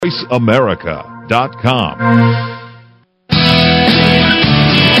voiceamerica.com.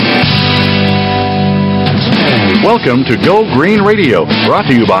 Welcome to Go Green Radio, brought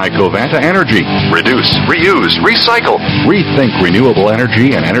to you by Covanta Energy. Reduce, reuse, recycle. Rethink renewable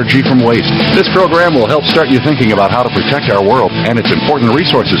energy and energy from waste. This program will help start you thinking about how to protect our world and its important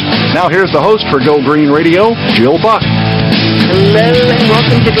resources. Now here's the host for Go Green Radio, Jill Buck. Hello and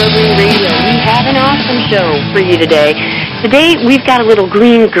welcome to Go Green Radio. We have an awesome show for you today. Today we've got a little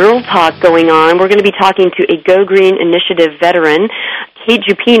green girl talk going on. We're going to be talking to a Go Green Initiative veteran, Kate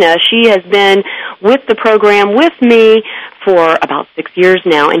Jupina. She has been with the program with me for about 6 years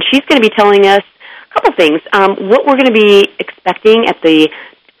now, and she's going to be telling us a couple things. What we're going to be expecting at the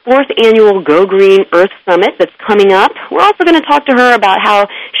 4th Annual Go Green Earth Summit that's coming up. We're also going to talk to her about how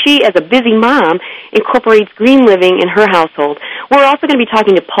she, as a busy mom, incorporates green living in her household. We're also going to be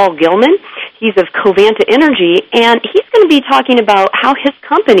talking to Paul Gilman. He's of Covanta Energy, and he's going to be talking about how his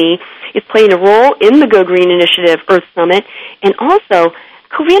company is playing a role in the Go Green Initiative Earth Summit, and also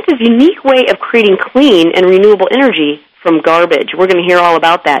Covanta's unique way of creating clean and renewable energy from garbage. We're going to hear all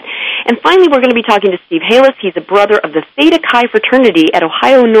about that. And finally, we're going to be talking to Steve Halas. He's a brother of the Theta Chi fraternity at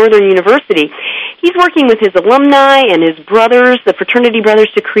Ohio Northern University. He's working with his alumni and his brothers, the fraternity brothers,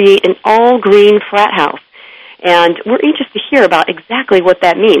 to create an all-green frat house. And we're anxious to hear about exactly what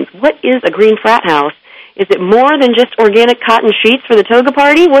that means. What is a green frat house? Is it more than just organic cotton sheets for the toga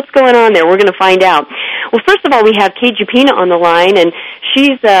party? What's going on there? We're going to find out. Well, first of all, we have Kate Jupina on the line, and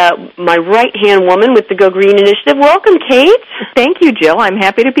she's my right-hand woman with the Go Green Initiative. Welcome, Kate. Thank you, Jill. I'm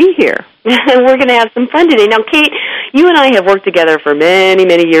happy to be here. We're going to have some fun today. Now, Kate, you and I have worked together for many,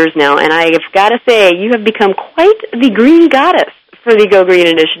 many years now, and I have got to say, you have become quite the green goddess for the Go Green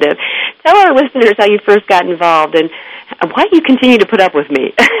Initiative. Tell our listeners how you first got involved and why you continue to put up with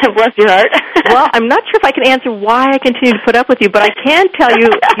me. Bless your heart. Well, I'm not sure if I can answer why I continue to put up with you, but I can tell you,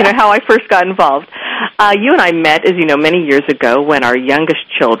 how I first got involved. You and I met, as you know, many years ago when our youngest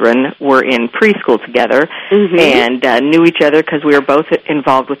children were in preschool together and knew each other because we were both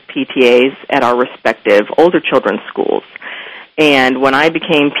involved with PTAs at our respective older children's schools. And when I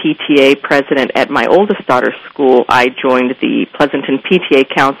became PTA president at my oldest daughter's school, I joined the Pleasanton PTA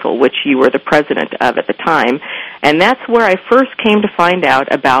Council, which you were the president of at the time. And that's where I first came to find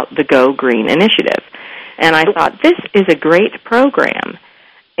out about the Go Green Initiative. And I thought, this is a great program.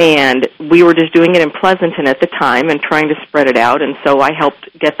 And we were just doing it in Pleasanton at the time and trying to spread it out. And so I helped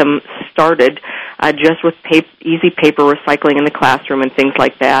get them started just with easy paper recycling in the classroom and things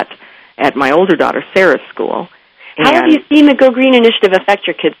like that at my older daughter, Sarah's school. How have you seen the Go Green Initiative affect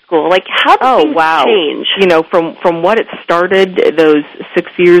your kids' school? Like, how did things change? From what it started those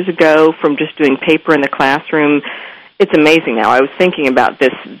 6 years ago, from just doing paper in the classroom, it's amazing now. I was thinking about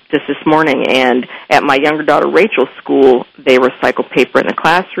this just this morning, and at my younger daughter Rachel's school, they recycle paper in the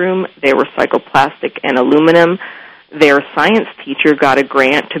classroom. They recycle plastic and aluminum. Their science teacher got a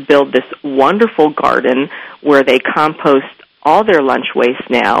grant to build this wonderful garden where they compost all their lunch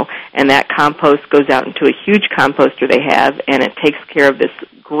waste now, and that compost goes out into a huge composter they have, and it takes care of this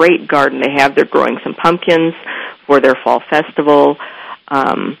great garden they have. They're growing some pumpkins for their fall festival,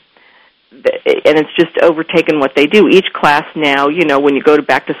 and it's just overtaken what they do. Each class now, when you go to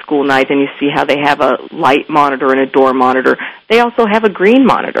back-to-school night and you see how they have a light monitor and a door monitor, they also have a green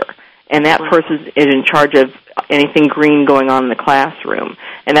monitor, and that person is in charge of anything green going on in the classroom,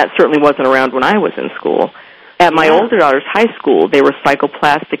 and that certainly wasn't around when I was in school. At my older daughter's high school, they recycle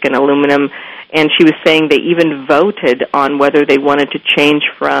plastic and aluminum, and she was saying they even voted on whether they wanted to change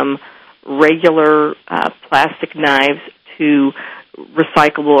from regular plastic knives to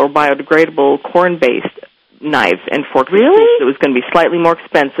recyclable or biodegradable corn-based knives and forks. Really? It was going to be slightly more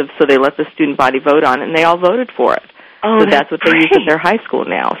expensive, so they let the student body vote on it, and they all voted for it. Oh, so that's what they use at their high school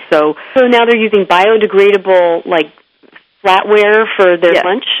now. So now they're using biodegradable, flatware for their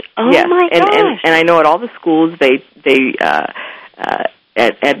lunch? Oh, yes. My gosh. And I know at all the schools, at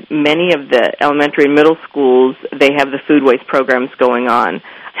many of the elementary and middle schools, they have the food waste programs going on.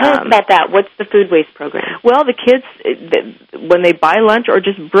 Tell us about that. What's the food waste program? Well, the kids, when they buy lunch or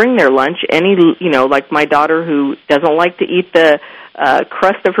just bring their lunch, like my daughter who doesn't like to eat the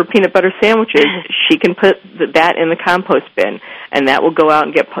crust of her peanut butter sandwiches, she can put that in the compost bin, and that will go out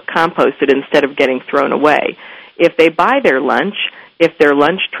and get composted instead of getting thrown away. If they buy their lunch, if their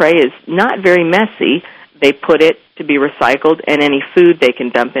lunch tray is not very messy, they put it to be recycled, and any food they can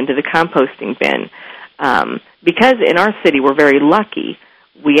dump into the composting bin. Because in our city we're very lucky,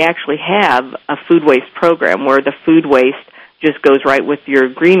 we actually have a food waste program where the food waste just goes right with your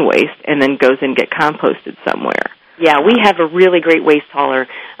green waste and then goes and get composted somewhere. Yeah, we have a really great waste hauler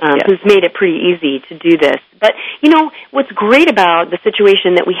who's made it pretty easy to do this. But, what's great about the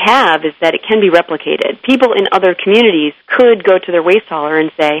situation that we have is that it can be replicated. People in other communities could go to their waste hauler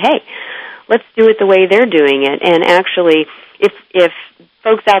and say, hey, let's do it the way they're doing it. And actually, if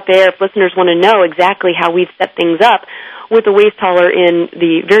folks out there, if listeners want to know exactly how we've set things up with the waste hauler in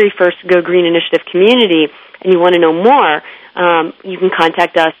the very first Go Green Initiative community, and you want to know more, you can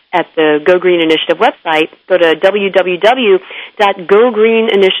contact us at the Go Green Initiative website. Go to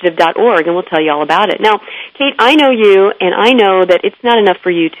www.gogreeninitiative.org, and we'll tell you all about it. Now, Kate, I know you, and I know that it's not enough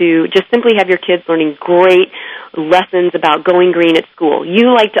for you to just simply have your kids learning great lessons about going green at school.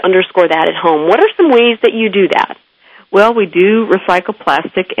 You like to underscore that at home. What are some ways that you do that? Well, we do recycle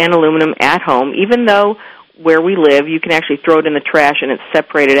plastic and aluminum at home, even though where we live, you can actually throw it in the trash and it's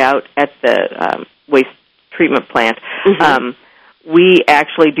separated out at the waste treatment plant. Mm-hmm. We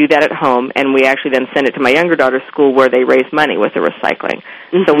actually do that at home, and we actually then send it to my younger daughter's school where they raise money with the recycling.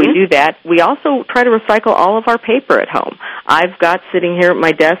 Mm-hmm. So we do that. We also try to recycle all of our paper at home. I've got sitting here at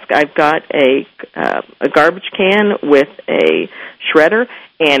my desk, I've got a garbage can with a shredder,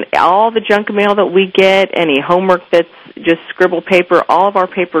 and all the junk mail that we get, any homework that's just scribble paper, all of our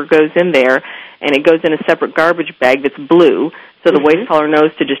paper goes in there, and it goes in a separate garbage bag that's blue, so the waste hauler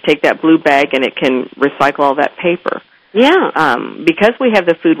knows to just take that blue bag and it can recycle all that paper. Yeah. Because we have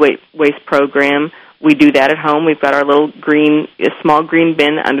the food waste program, we do that at home. We've got our little small green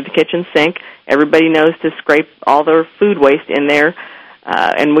bin under the kitchen sink. Everybody knows to scrape all their food waste in there.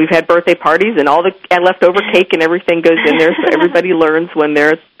 And we've had birthday parties, and all the leftover cake and everything goes in there, so everybody learns when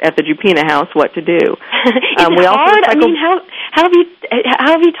they're at the Jupina house what to do. Is it hard? I mean, how have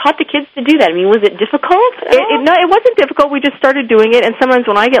you taught the kids to do that? I mean, was it difficult? No, it wasn't difficult. We just started doing it, and sometimes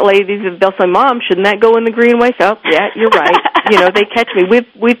when I get ladies, they'll say, "Mom, shouldn't that go in the green waste?" Oh, yeah, you're right. They catch me.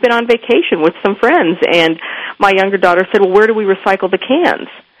 We've been on vacation with some friends, and my younger daughter said, "Well, where do we recycle the cans?"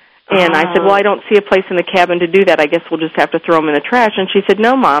 And I said, well, I don't see a place in the cabin to do that. I guess we'll just have to throw them in the trash. And she said,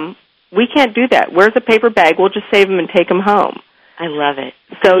 no, Mom, we can't do that. Where's a paper bag? We'll just save them and take them home. I love it.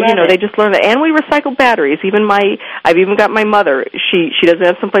 So, they just learn that. And we recycle batteries. I've even got my mother. She doesn't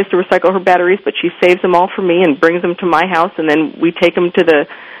have some place to recycle her batteries, but she saves them all for me and brings them to my house, and then we take them to the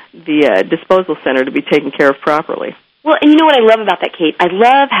disposal center to be taken care of properly. Well, and you know what I love about that, Kate? I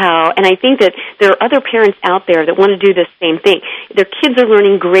love how, and I think that there are other parents out there that want to do this same thing. Their kids are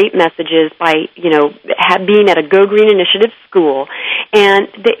learning great messages by, being at a Go Green Initiative school, and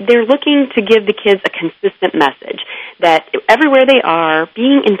they're looking to give the kids a consistent message that everywhere they are,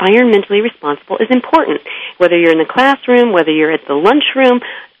 being environmentally responsible is important, whether you're in the classroom, whether you're at the lunchroom,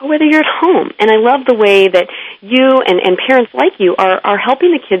 or whether you're at home. And I love the way that you and parents like you are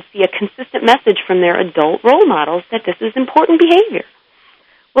helping the kids see a consistent message from their adult role models that this is important behavior.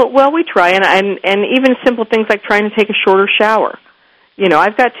 Well, we try, and even simple things like trying to take a shorter shower.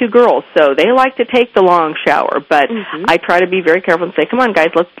 I've got 2 girls, so they like to take the long shower, but I try to be very careful and say, come on, guys,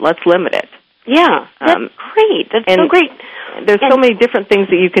 let's limit it. Yeah, that's great. That's so great. There's so many different things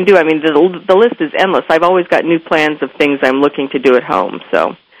that you can do. I mean, the list is endless. I've always got new plans of things I'm looking to do at home,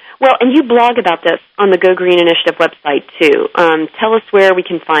 so... Well, and you blog about this on the Go Green Initiative website, too. Tell us where we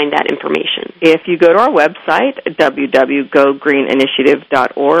can find that information. If you go to our website,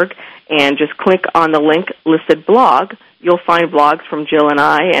 www.gogreeninitiative.org, and just click on the link listed blog, you'll find blogs from Jill and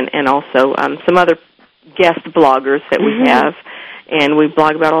I and also some other guest bloggers that we have, and we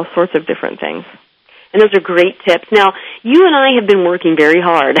blog about all sorts of different things. And those are great tips. Now, you and I have been working very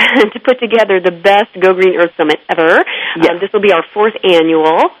hard to put together the best Go Green Earth Summit ever. Yes. This will be our 4th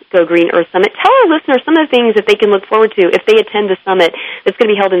annual Go Green Earth Summit. Tell our listeners some of the things that they can look forward to if they attend the summit that's going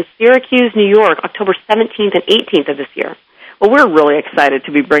to be held in Syracuse, New York, October 17th and 18th of this year. Well, we're really excited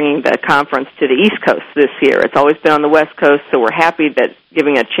to be bringing the conference to the East Coast this year. It's always been on the West Coast, so we're happy that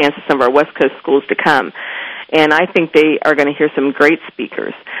giving a chance to some of our West Coast schools to come. And I think they are going to hear some great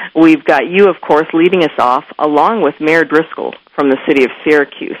speakers. We've got you, of course, leading us off, along with Mayor Driscoll from the city of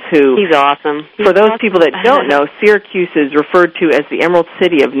Syracuse, who... He's awesome. For those people that don't know, Syracuse is referred to as the Emerald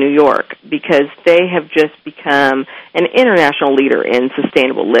City of New York because they have just become an international leader in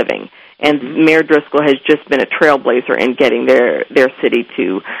sustainable living. And Mayor Driscoll has just been a trailblazer in getting their city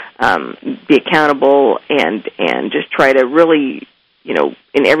to be accountable and just try to really,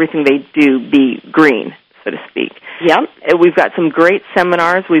 in everything they do, be green, so to speak. Yep. We've got some great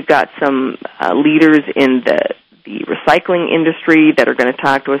seminars. We've got some leaders in the recycling industry that are going to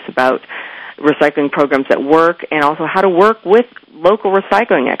talk to us about recycling programs at work and also how to work with local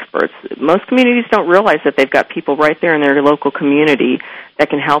recycling experts. Most communities don't realize that they've got people right there in their local community that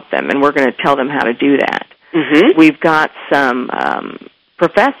can help them, and we're going to tell them how to do that. We've got some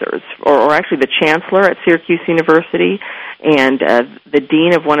professors, or actually the chancellor at Syracuse University and the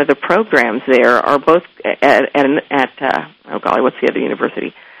dean of one of the programs there are both at what's the other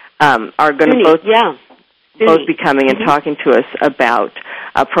university? Are going to both be coming and talking to us about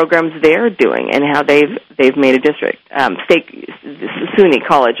programs they're doing and how they've made a district. SUNY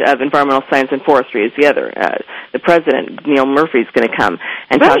College of Environmental Science and Forestry is the other. The president, Neil Murphy, is going to come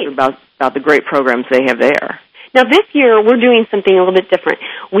and talk about the great programs they have there. Now, this year, we're doing something a little bit different.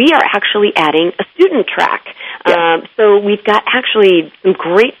 We are actually adding a student track. Yes. So we've got actually some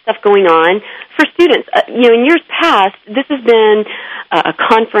great stuff going on for students. In years past, this has been a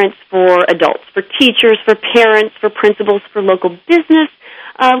conference for adults, for teachers, for parents, for principals, for local business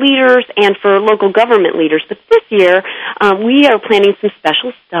leaders, and for local government leaders. But this year, we are planning some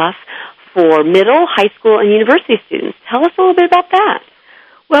special stuff for middle, high school, and university students. Tell us a little bit about that.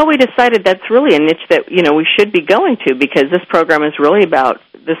 Well, we decided that's really a niche that, we should be going to, because this program is really about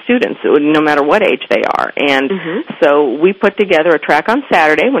the students, no matter what age they are. And so we put together a track on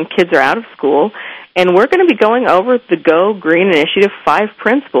Saturday when kids are out of school, and we're going to be going over the Go Green Initiative 5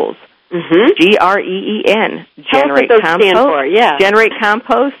 principles. GREEN. Generate compost. Generate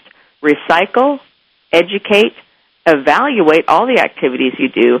compost, recycle, educate, evaluate all the activities you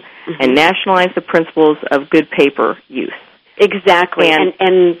do, and nationalize the principles of good paper use. Exactly,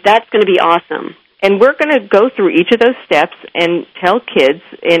 and that's going to be awesome. And we're going to go through each of those steps and tell kids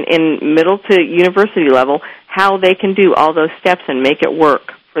in middle to university level how they can do all those steps and make it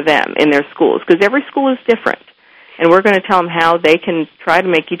work for them in their schools, because every school is different. And we're going to tell them how they can try to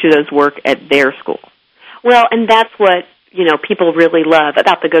make each of those work at their school. Well, and that's what people really love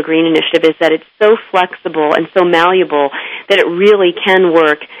about the Go Green Initiative, is that it's so flexible and so malleable that it really can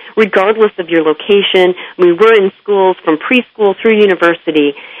work regardless of your location. I mean, we're in schools from preschool through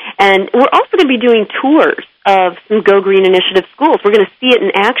university, and we're also going to be doing tours of some Go Green Initiative schools. We're going to see it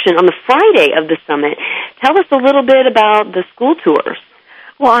in action on the Friday of the summit. Tell us a little bit about the school tours.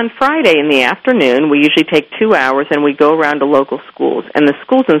 Well, on Friday in the afternoon, we usually take 2 hours and we go around to local schools. And the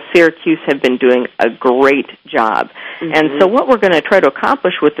schools in Syracuse have been doing a great job. And so what we're going to try to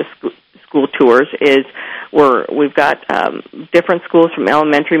accomplish with the school tours is we've got different schools from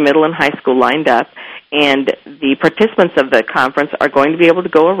elementary, middle, and high school lined up. And the participants of the conference are going to be able to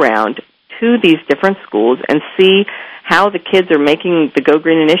go around to these different schools and see how the kids are making the Go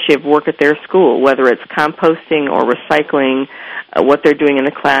Green Initiative work at their school, whether it's composting or recycling, what they're doing in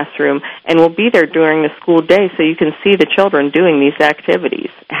the classroom. And we'll be there during the school day so you can see the children doing these activities,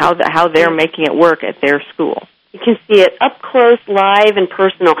 how they're making it work at their school. You can see it up close, live, and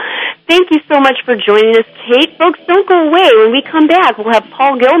personal. Thank you so much for joining us, Kate. Folks, don't go away. When we come back, we'll have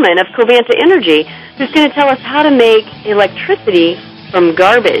Paul Gilman of Covanta Energy, who's going to tell us how to make electricity from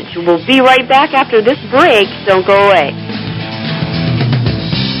garbage. We'll be right back after this break. Don't go away.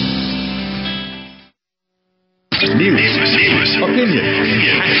 News, opinion.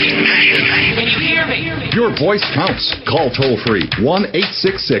 Can you hear me? Your voice counts. Call toll-free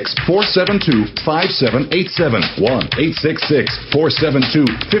 1-866-472-5787.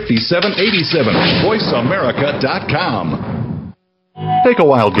 1-866-472-5787. VoiceAmerica.com. Take a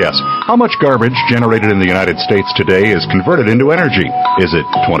wild guess. How much garbage generated in the United States today is converted into energy? Is it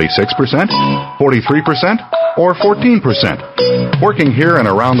 26%, 43%, or 14%? Working here and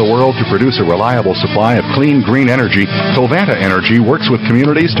around the world to produce a reliable supply of clean, green energy, Covanta Energy works with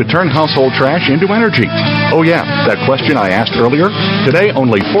communities to turn household trash into energy. Oh yeah, that question I asked earlier? Today,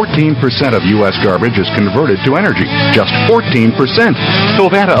 only 14% of U.S. garbage is converted to energy. Just 14%.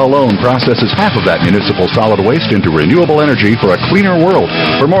 Covanta alone processes half of that municipal solid waste into renewable energy for a cleaner world.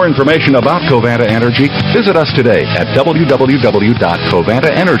 For more information about Covanta Energy, visit us today at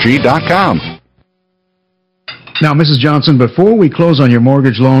www.covantaenergy.com. Now, Mrs. Johnson, before we close on your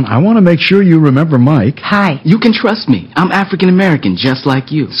mortgage loan, I want to make sure you remember Mike. Hi, you can trust me. I'm African American, just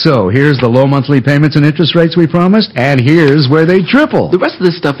like you. So, here's the low monthly payments and interest rates we promised, and here's where they triple. The rest of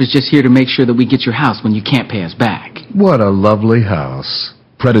this stuff is just here to make sure that we get your house when you can't pay us back. What a lovely house.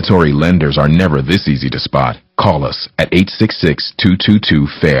 Predatory lenders are never this easy to spot. Call us at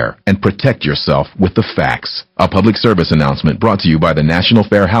 866-222-FAIR and protect yourself with the facts. A public service announcement brought to you by the National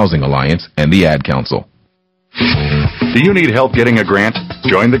Fair Housing Alliance and the Ad Council. Do you need help getting a grant?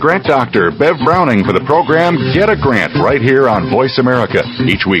 Join the Grant Doctor, Bev Browning, for the program Get a Grant right here on Voice America.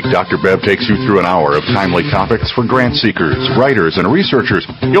 Each week, Dr. Bev takes you through an hour of timely topics for grant seekers, writers, and researchers.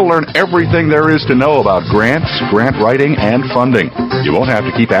 You'll learn everything there is to know about grants, grant writing, and funding. You won't have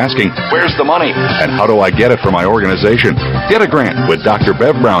to keep asking, where's the money? And how do I get it for my organization? Get a Grant with Dr.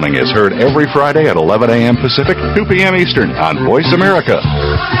 Bev Browning is heard every Friday at 11 a.m. Pacific, 2 p.m. Eastern on Voice America.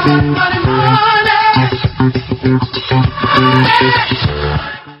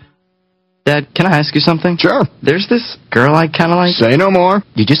 Dad, can I ask you something? Sure. There's this girl I kind of like. Say no more.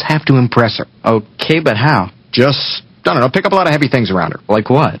 You just have to impress her. Okay, but how? Just, I don't know, pick up a lot of heavy things around her. Like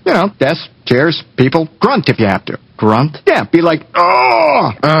what? You know, desks, chairs, people. Grunt if you have to. Grunt? Yeah, be like,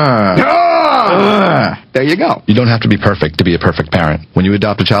 oh! There you go. You don't have to be perfect to be a perfect parent. When you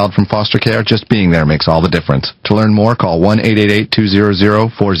adopt a child from foster care, just being there makes all the difference. To learn more, call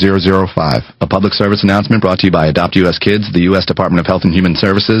 1-888-200-4005. A public service announcement brought to you by Adopt U.S. Kids, the U.S. Department of Health and Human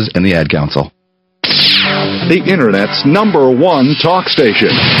Services, and the Ad Council. The Internet's #1 talk station.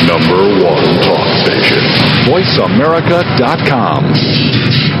 #1 talk station. VoiceAmerica.com.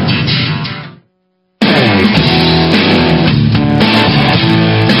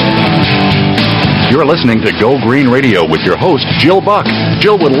 You're listening to Go Green Radio with your host, Jill Buck.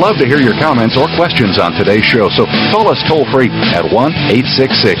 Jill would love to hear your comments or questions on today's show, so call us toll-free at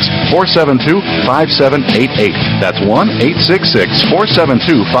 1-866-472-5788. That's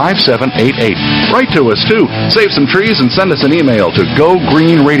 1-866-472-5788. Write to us, too. Save some trees and send us an email to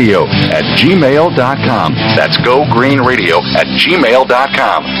gogreenradio@gmail.com. That's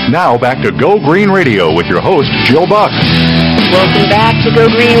gogreenradio@gmail.com. Now back to Go Green Radio with your host, Jill Buck. Welcome back to Go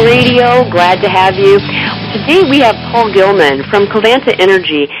Green Radio. Glad to have you. Today we have Paul Gilman from Covanta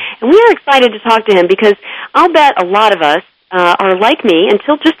Energy, and we are excited to talk to him because I'll bet a lot of us are like me.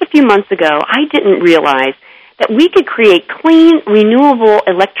 Until just a few months ago, I didn't realize that we could create clean, renewable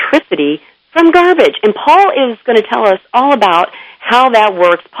electricity from garbage. And Paul is going to tell us all about how that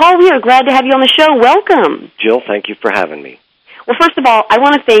works. Paul, we are glad to have you on the show. Welcome. Jill, thank you for having me. Well, first of all, I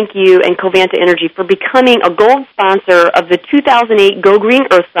want to thank you and Covanta Energy for becoming a gold sponsor of the 2008 Go Green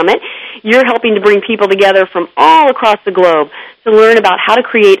Earth Summit. You're helping to bring people together from all across the globe to learn about how to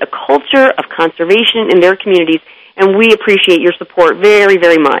create a culture of conservation in their communities, and we appreciate your support very,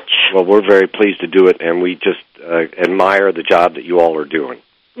 very much. Well, we're very pleased to do it, and we just admire the job that you all are doing.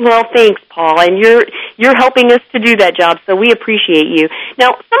 Well, thanks, Paul, and you're helping us to do that job, so we appreciate you.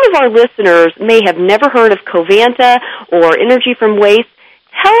 Now, some of our listeners may have never heard of Covanta or Energy from Waste.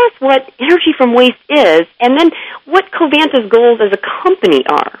 Tell us what Energy from Waste is, and then what Covanta's goals as a company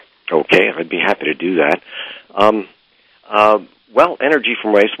are. Okay, I'd be happy to do that. Well, Energy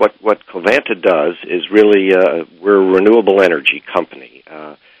from Waste, what Covanta does is really, we're a renewable energy company.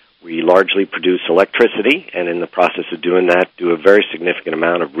 We largely produce electricity, and in the process of doing that, do a very significant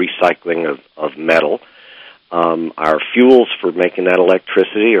amount of recycling of metal. Our fuels for making that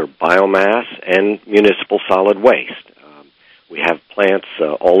electricity are biomass and municipal solid waste. We have plants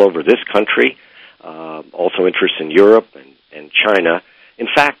all over this country, also interests in Europe and China. In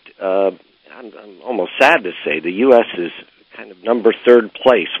fact, I'm almost sad to say the U.S. is kind of third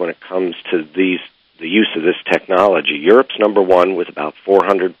place when it comes to the use of this technology. Europe's #1 with about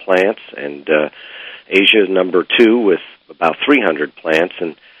 400 plants, and Asia is #2 with about 300 plants.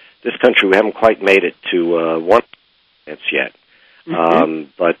 And this country, we haven't quite made it to 1 plants yet. Mm-hmm.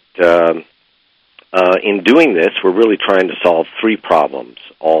 But in doing this, we're really trying to solve 3 problems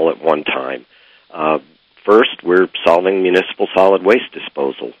all at one time. First, we're solving municipal solid waste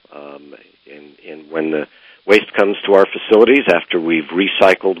disposal. And when the waste comes to our facilities after we've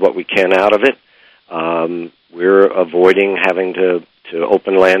recycled what we can out of it, we're avoiding having to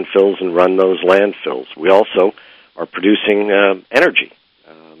open landfills and run those landfills. We also are producing energy,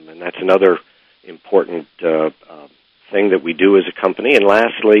 and that's another important thing that we do as a company. And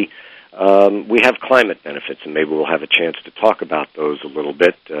lastly, we have climate benefits, and maybe we'll have a chance to talk about those a little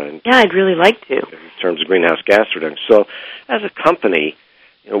bit. Yeah, I'd really like to. In terms of greenhouse gas reduction. So as a company,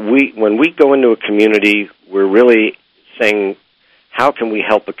 when we go into a community, we're really saying, how can we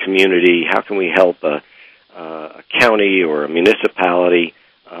help a community? How can we help a county or a municipality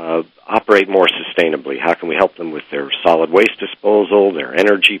operate more sustainably? How can we help them with their solid waste disposal, their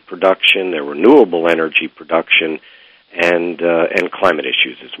energy production, their renewable energy production, and climate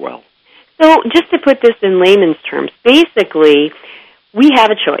issues as well? So just to put this in layman's terms, basically, we have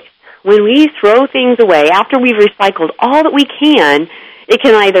a choice. When we throw things away, after we've recycled all that we can, it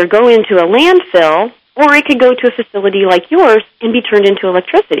can either go into a landfill or it could go to a facility like yours and be turned into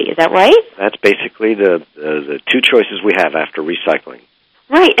electricity. Is that right? That's basically the 2 choices we have after recycling.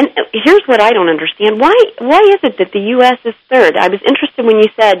 Right, and here's what I don't understand. Why is it that the U.S. is third? I was interested when you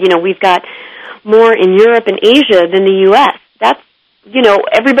said, we've got more in Europe and Asia than the U.S. That's,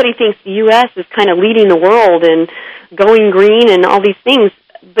 everybody thinks the U.S. is kind of leading the world and going green and all these things,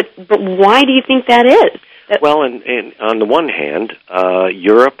 but why do you think that is? Well, on the one hand,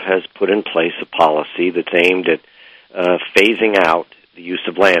 Europe has put in place a policy that's aimed at phasing out the use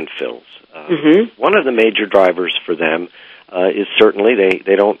of landfills. One of the major drivers for them is certainly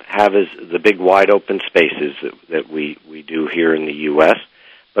they don't have the big wide open spaces that we do here in the U.S.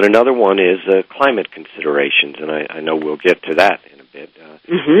 But another one is climate considerations, and I know we'll get to that in a bit.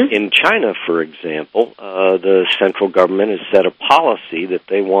 In China, for example, the central government has set a policy that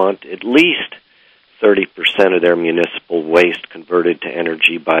they want at least 30% of their municipal waste converted to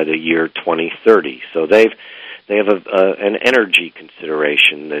energy by the year 2030. So they have an energy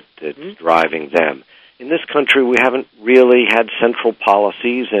consideration that's driving them. In this country, we haven't really had central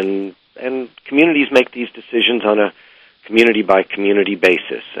policies, and communities make these decisions on a community-by-community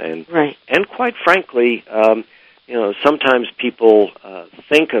basis. And quite frankly, sometimes people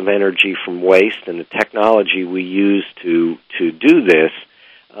think of energy from waste and the technology we use to do this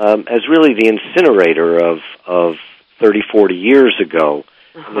as really the incinerator of 30, 40 years ago.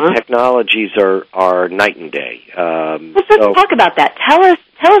 And the technologies are night and day. Let's talk about that. Tell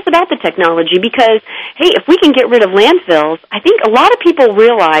us about the technology, because, hey, if we can get rid of landfills, I think a lot of people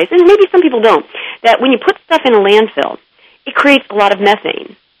realize, and maybe some people don't, that when you put stuff in a landfill, it creates a lot of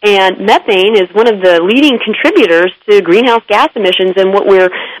methane. And methane is one of the leading contributors to greenhouse gas emissions, and what we're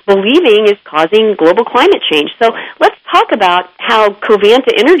believing is causing global climate change. So let's talk about how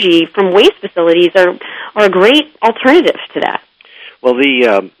Covanta energy from waste facilities are a great alternative to that. Well,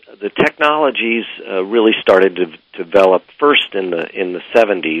 the technologies really started to develop first in the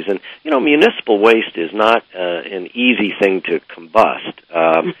 70s, and municipal waste is not an easy thing to combust.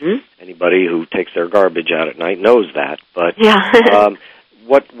 Anybody who takes their garbage out at night knows that. But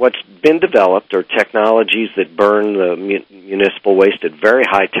what's been developed are technologies that burn the municipal waste at very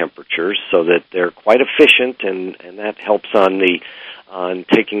high temperatures, so that they're quite efficient, and that helps on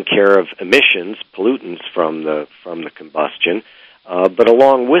taking care of emissions, pollutants from the combustion. But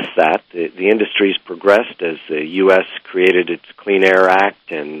along with that, the industry's progressed as the U.S. created its Clean Air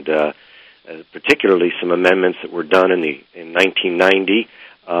Act, and particularly some amendments that were done in 1990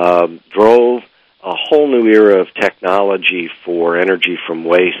 drove a whole new era of technology for energy from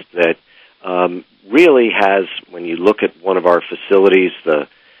waste that really has, when you look at one of our facilities, the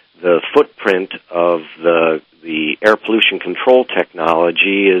footprint of the air pollution control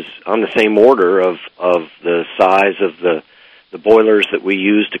technology is on the same order of the size of the boilers that we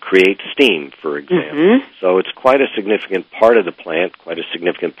use to create steam, for example. So it's quite a significant part of the plant, quite a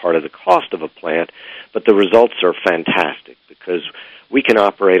significant part of the cost of a plant, but the results are fantastic because we can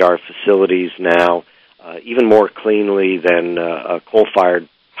operate our facilities now even more cleanly than a coal-fired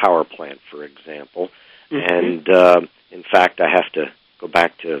power plant, for example. And in fact, I have to go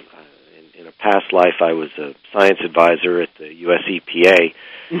back to, in a past life, I was a science advisor at the U.S. EPA.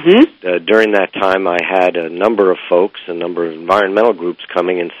 During that time, I had a number of folks, a number of environmental groups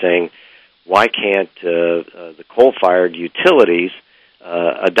coming and saying, why can't the coal-fired utilities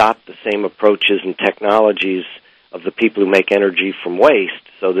adopt the same approaches and technologies of the people who make energy from waste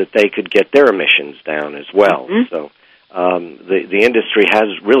so that they could get their emissions down as well? So the industry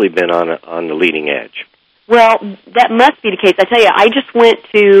has really been on the leading edge. Well, that must be the case. I tell you, I just went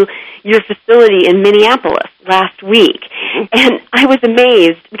to your facility in Minneapolis last week, and I was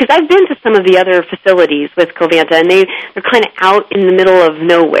amazed because I've been to some of the other facilities with Covanta, and they're kind of out in the middle of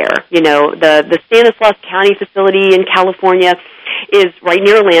nowhere. The Stanislaus County facility in California is right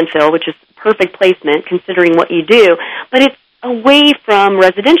near a landfill, which is perfect placement considering what you do, but it's away from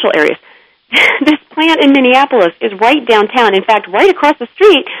residential areas. This plant in Minneapolis is right downtown, in fact, right across the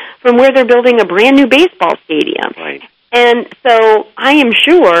street from where they're building a brand new baseball stadium. Right. And so I am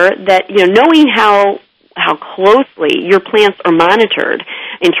sure that, knowing how closely your plants are monitored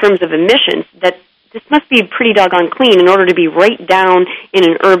in terms of emissions, that this must be pretty doggone clean in order to be right down in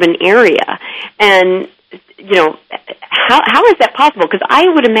an urban area. And, how is that possible? Because I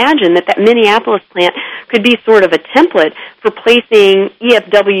would imagine that Minneapolis plant could be sort of a template for placing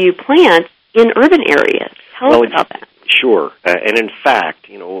EFW plants in urban areas. Tell us about that. Sure. And in fact,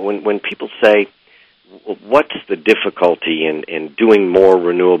 when people say, what's the difficulty in doing more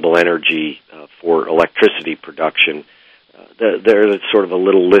renewable energy for electricity production, there's sort of a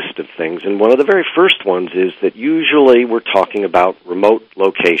little list of things. And one of the very first ones is that usually we're talking about remote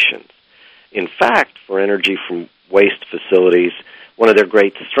locations. In fact, for energy from waste facilities, one of their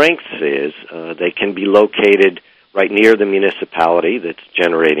great strengths is they can be located right near the municipality that's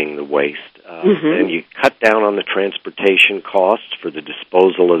generating the waste. And you cut down on the transportation costs for the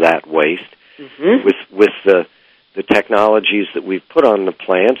disposal of that waste. With the technologies that we've put on the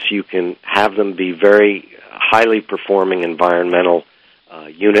plants, you can have them be very highly performing environmental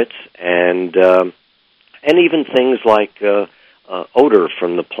units, and even things like odor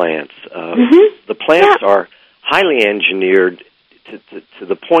from the plants. The plants are highly engineered to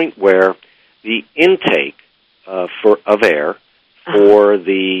the point where the intake of air for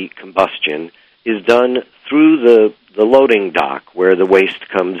the combustion is done through the loading dock where the waste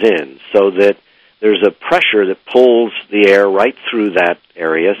comes in, so that there's a pressure that pulls the air right through that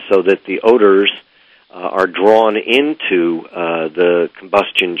area so that the odors are drawn into the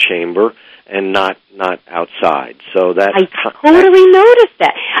combustion chamber and not outside. So that I totally noticed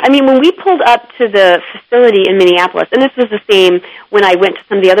that. I mean, when we pulled up to the facility in Minneapolis, and this was the same when I went to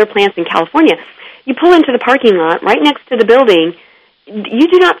some of the other plants in California, you pull into the parking lot right next to the building, you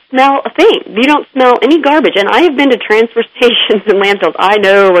do not smell a thing. You don't smell any garbage. And I have been to transfer stations and landfills. I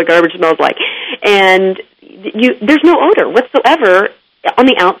know what garbage smells like. And there's no odor whatsoever on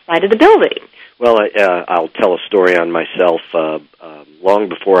the outside of the building. Well, I'll tell a story on myself. Long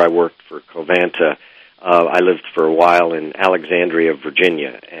before I worked for Covanta, I lived for a while in Alexandria,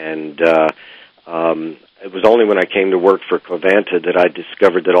 Virginia, and it was only when I came to work for Covanta that I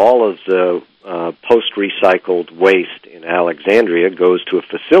discovered that all of the post-recycled waste in Alexandria goes to a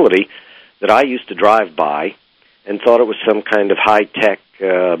facility that I used to drive by and thought it was some kind of high-tech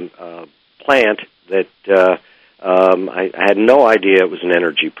plant that I had no idea it was an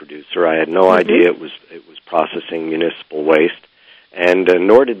energy producer. I had no idea it was processing municipal waste, and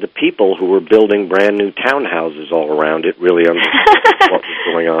nor did the people who were building brand new townhouses all around it really understand what was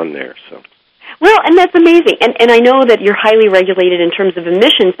going on there. So, well, and that's amazing. And I know that you're highly regulated in terms of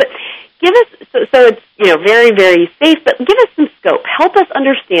emissions, but give us so it's very, very safe. But give us some scope. Help us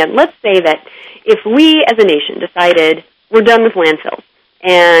understand. Let's say that if we as a nation decided we're done with landfills,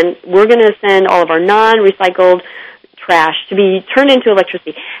 and we're going to send all of our non-recycled trash to be turned into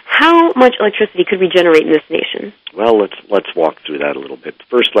electricity. How much electricity could we generate in this nation? Well, let's walk through that a little bit.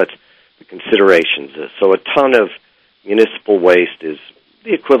 First, the considerations. So a ton of municipal waste is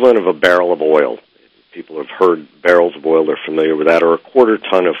the equivalent of a barrel of oil. People have heard barrels of oil, they're familiar with that, or a quarter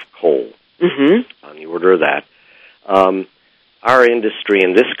ton of coal, on the order of that. Our industry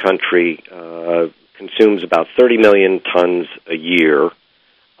in this country consumes about 30 million tons a year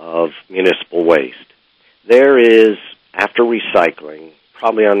of municipal waste. There is, after recycling,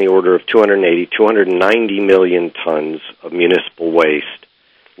 probably on the order of 290 million tons of municipal waste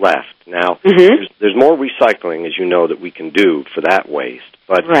left. Now, there's more recycling, as you know, that we can do for that waste.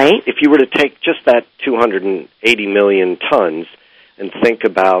 But if you were to take just that 280 million tons and think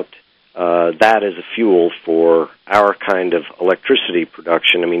about that as a fuel for our kind of electricity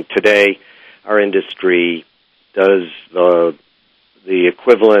production, I mean, today our industry does the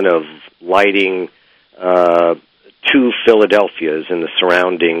equivalent of lighting 2 Philadelphias in the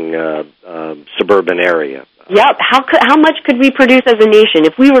surrounding suburban area. Yep. How much could we produce as a nation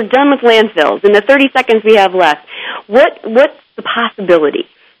if we were done with landfills in the 30 seconds we have left? What's the possibility?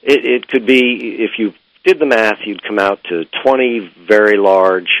 It could be, if you did the math, you'd come out to 20 very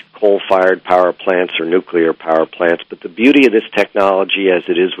large coal-fired power plants or nuclear power plants. But the beauty of this technology, as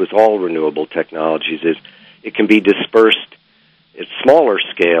it is with all renewable technologies, is it can be dispersed at smaller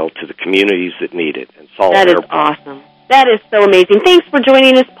scale to the communities that need it and solve their problems. That is awesome. That is so amazing. Thanks for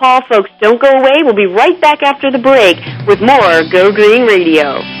joining us, Paul. Folks, don't go away. We'll be right back after the break with more Go Green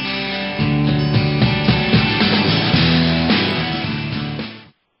Radio.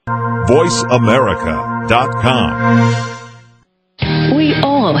 VoiceAmerica.com. We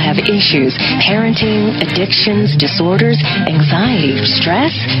all have issues: parenting, addictions, disorders, anxiety,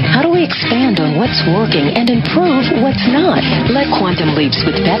 stress. How do we expand on what's working and improve what's not? Let Quantum Leaps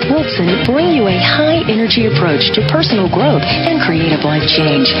with Beth Wilson bring you a high-energy approach to personal growth and creative life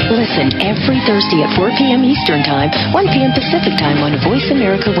change. Listen every Thursday at 4 p.m. Eastern Time, 1 p.m. Pacific Time on Voice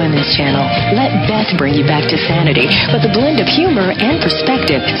America Women's Channel. Let Beth bring you back to sanity with a blend of humor and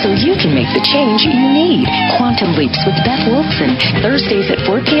perspective so you can make the change you need. Quantum Leaps with Beth Wilson, Thursdays at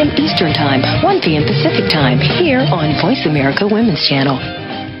 4 p.m. Eastern Time, 1 p.m. Pacific Time, here on Voice America Women's Channel.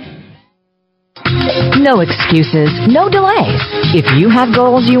 No excuses, no delays. If you have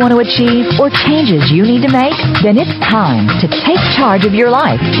goals you want to achieve or changes you need to make, then it's time to take charge of your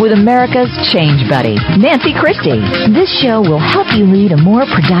life with America's Change Buddy, Nancy Christie. This show will help you lead a more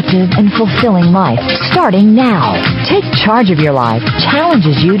productive and fulfilling life, starting now. Take Charge of Your Life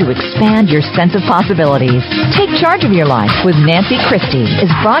challenges you to expand your sense of possibilities. Take Charge of Your Life with Nancy Christie is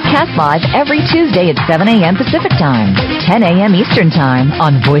broadcast live every Tuesday at 7 a.m. Pacific Time, 10 a.m. Eastern Time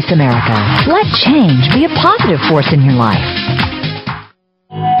on Voice America. Let change be a positive force in your life.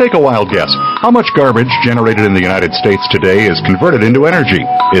 Take a wild guess. How much garbage generated in the United States today is converted into energy?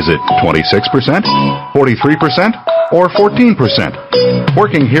 Is it 26%, 43%, or 14%?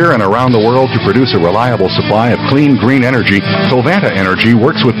 Working here and around the world to produce a reliable supply of clean, green energy, Covanta Energy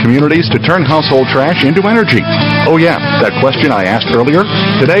works with communities to turn household trash into energy. Oh yeah, that question I asked earlier?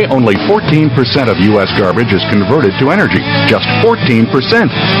 Today, only 14% of U.S. garbage is converted to energy. Just 14%.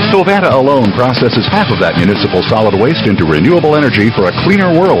 Covanta alone processes half of that municipal solid waste into renewable energy for a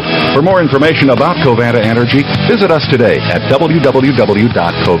cleaner world. For more information about Covanta Energy, visit us today at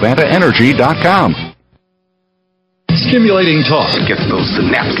www.covantaenergy.com. Stimulating talk. It gets those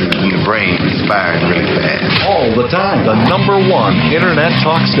synapses in the brain firing really fast. All the time. The #1 Internet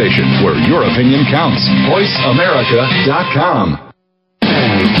talk station where your opinion counts. VoiceAmerica.com.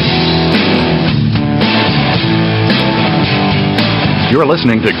 You're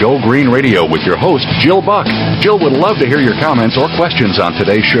listening to Go Green Radio with your host, Jill Buck. Jill would love to hear your comments or questions on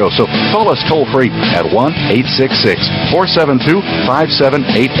today's show, so call us toll-free at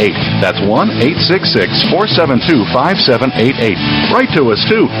 1-866-472-5788. That's 1-866-472-5788. Write to us,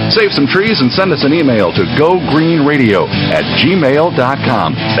 too. Save some trees and send us an email to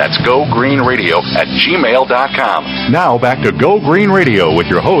gogreenradio@gmail.com. That's gogreenradio@gmail.com. Now, back to Go Green Radio with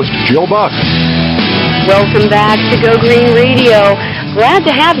your host, Jill Buck. Welcome back to Go Green Radio. Glad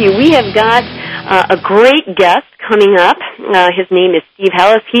to have you. We have got a great guest coming up. His name is Steve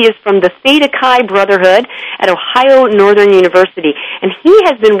Halas. He is from the Theta Chi Brotherhood at Ohio Northern University, and he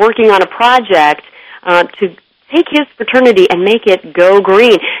has been working on a project to take his fraternity and make it go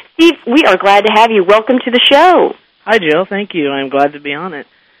green. Steve, we are glad to have you. Welcome to the show. Hi, Jill. Thank you. I'm glad to be on it.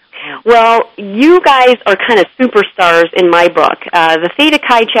 Well, you guys are kind of superstars in my book. The Theta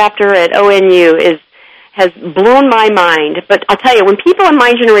Chi chapter at ONU has blown my mind. But I'll tell you, when people in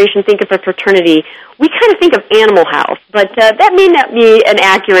my generation think of a fraternity, we kind of think of Animal House, but that may not be an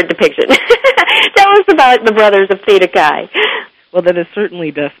accurate depiction. Tell us about the Brothers of Theta Chi. Well, that is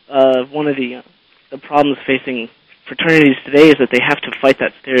certainly one of the problems facing fraternities today is that they have to fight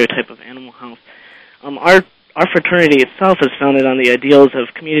that stereotype of Animal House. Our fraternity itself is founded on the ideals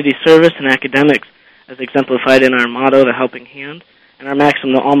of community service and academics, as exemplified in our motto, the Helping Hand, and our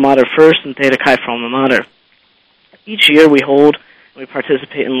maxim, the Alma Mater First and Theta Chi for Alma Mater. Each year we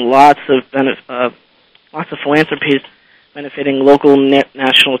participate in lots of philanthropies benefiting local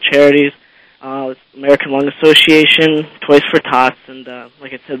national charities, American Lung Association, Toys for Tots, and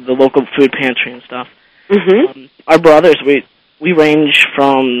like I said, the local food pantry and stuff. Mm-hmm. Our brothers, we range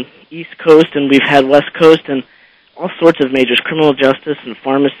from East Coast, and we've had West Coast, and all sorts of majors, criminal justice and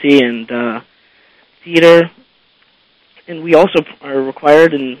pharmacy and theater. And we also are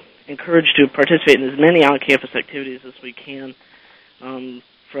required and encouraged to participate in as many on-campus activities as we can, from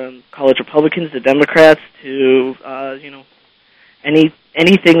college Republicans to Democrats to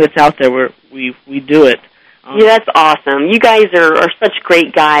anything that's out there where we do it. Yeah, that's awesome. You guys are such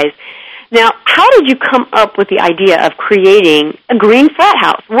great guys. Now, how did you come up with the idea of creating a Green Frat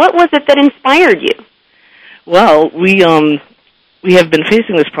House? What was it that inspired you? Well, we have been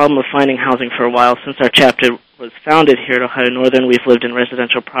facing this problem of finding housing for a while. Since our chapter was founded here at Ohio Northern, we've lived in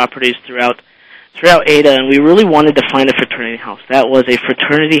residential properties throughout Ada, and we really wanted to find a fraternity house. That was a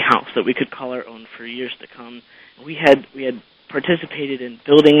fraternity house that we could call our own for years to come. We had participated in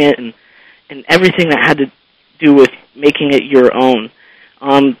building it and everything that had to do with making it your own.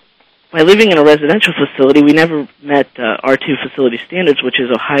 By living in a residential facility, we never met R2 facility standards, which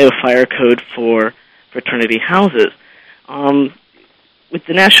is Ohio Fire Code for fraternity houses. With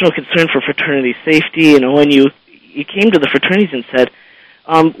the national concern for fraternity safety and ONU, you came to the fraternities and said,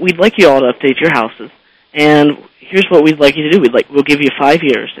 we'd like you all to update your houses, and here's what we'd like you to do. We'll give you 5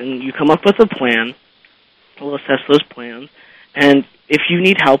 years, and you come up with a plan. We'll assess those plans, and if you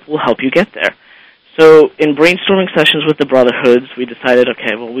need help, we'll help you get there. So in brainstorming sessions with the brotherhoods, we decided,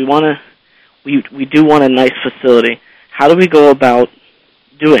 okay, well, we do want a nice facility. How do we go about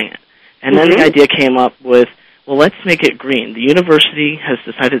doing it? And then the idea came up with, well, let's make it green. The university has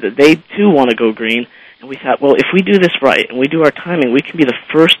decided that they, too, want to go green, and we thought, well, if we do this right and we do our timing, we can be the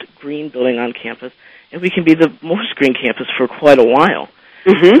first green building on campus, and we can be the most green campus for quite a while.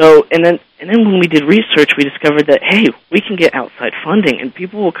 Mm-hmm. So, and then when we did research, we discovered that, hey, we can get outside funding, and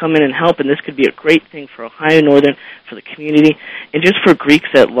people will come in and help, and this could be a great thing for Ohio Northern, for the community, and just for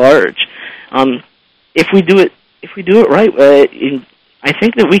Greeks at large. If we do it right, I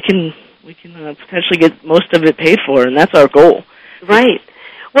think that we can potentially get most of it paid for, and that's our goal. Right.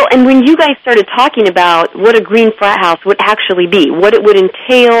 Well, and when you guys started talking about what a Green Frat House would actually be, what it would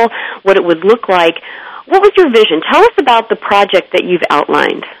entail, what it would look like, what was your vision? Tell us about the project that you've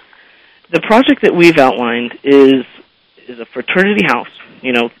outlined. The project that we've outlined is a fraternity house.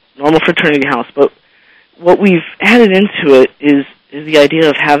 normal fraternity house, but what we've added into it is the idea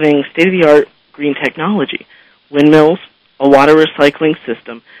of having state-of-the-art green technology, windmills, a water recycling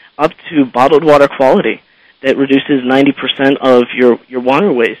system, up to bottled water quality that reduces 90% of your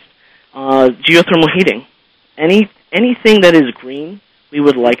water waste, geothermal heating, anything that is green, we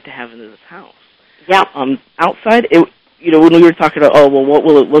would like to have in this house. Yeah. Outside, when we were talking about, what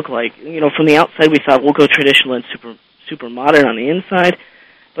will it look like? From the outside, we thought we'll go traditional and super modern on the inside,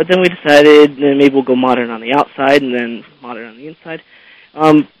 but then we decided maybe we'll go modern on the outside and then modern on the inside.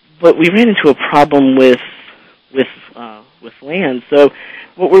 But we ran into a problem with land. So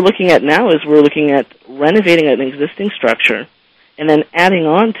what we're looking at now is we're looking at renovating an existing structure and then adding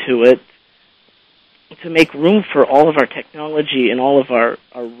on to it to make room for all of our technology and all of our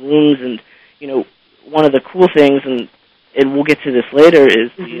rooms. And, one of the cool things, and we'll get to this later,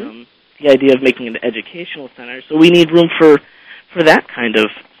 is the idea of making it an educational center. So we need room for that kind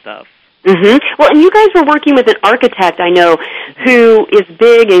of stuff. Well, and you guys were working with an architect, I know, who is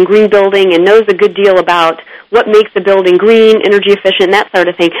big in green building and knows a good deal about what makes a building green, energy efficient, that sort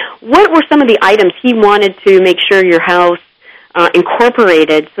of thing. What were some of the items he wanted to make sure your house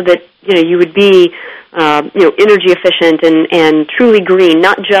incorporated so that you would be energy efficient and truly green,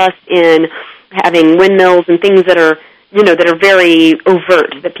 not just in having windmills and things that are that are very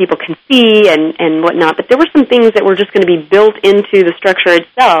overt, that people can see and whatnot, but there were some things that were just going to be built into the structure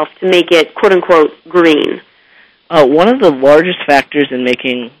itself to make it, quote-unquote, green. One of the largest factors in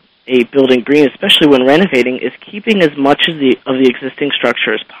making a building green, especially when renovating, is keeping as much of the existing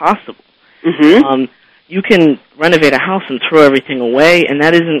structure as possible. You can renovate a house and throw everything away, and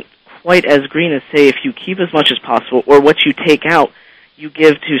that isn't quite as green as, say, if you keep as much as possible, or what you take out, you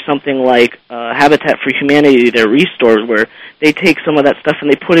give to something like Habitat for Humanity, their Restore, where they take some of that stuff and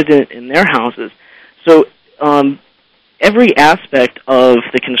they put it in their houses. So every aspect of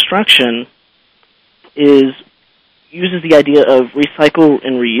the construction uses the idea of recycle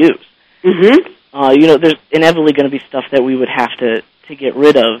and reuse. There's inevitably going to be stuff that we would have to get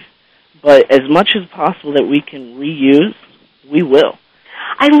rid of, but as much as possible that we can reuse, we will.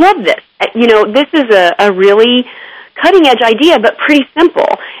 I love this. This is a really cutting-edge idea, but pretty simple.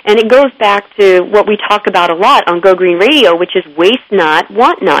 And it goes back to what we talk about a lot on Go Green Radio, which is waste not,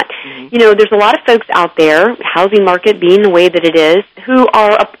 want not. There's a lot of folks out there, housing market being the way that it is, who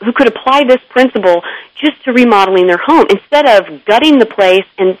could apply this principle just to remodeling their home. Instead of gutting the place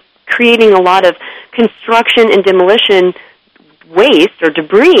and creating a lot of construction and demolition waste or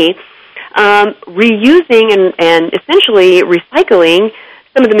debris, reusing and essentially recycling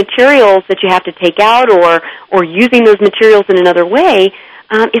some of the materials that you have to take out or using those materials in another way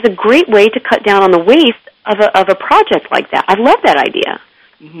is a great way to cut down on the waste of a project like that. I love that idea.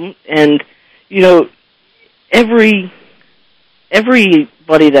 And,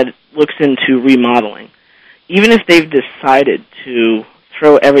 everybody that looks into remodeling, even if they've decided to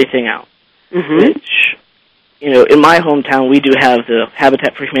throw everything out, which, in my hometown, we do have the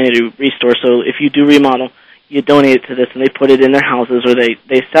Habitat for Humanity Restore, so if you do remodel, you donate it to this, and they put it in their houses or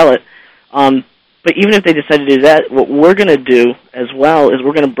they sell it. But even if they decide to do that, what we're going to do as well is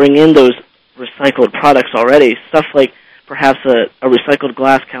we're going to bring in those recycled products already, stuff like perhaps a recycled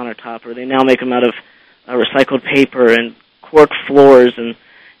glass countertop, or they now make them out of recycled paper and cork floors, and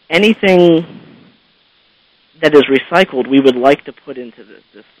anything that is recycled we would like to put into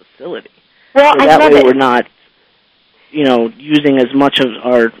this facility. Well, so that way we're not, using as much of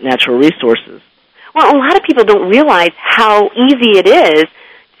our natural resources. Well, a lot of people don't realize how easy it is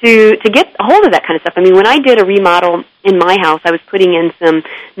to get a hold of that kind of stuff. I mean, when I did a remodel in my house, I was putting in some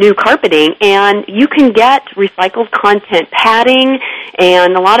new carpeting, and you can get recycled content padding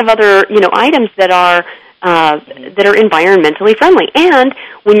and a lot of other, items that are environmentally friendly. And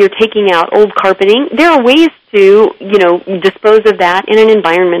when you're taking out old carpeting, there are ways to, dispose of that in an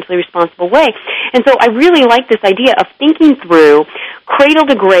environmentally responsible way. And so I really like this idea of thinking through, cradle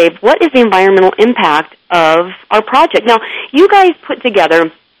to grave, what is the environmental impact of our project? Now, you guys put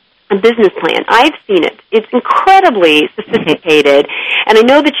together a business plan. I've seen it. It's incredibly sophisticated, and I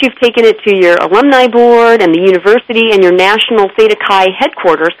know that you've taken it to your alumni board and the university and your national Theta Chi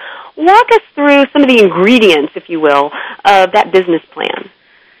headquarters. Walk us through some of the ingredients, if you will, of that business plan.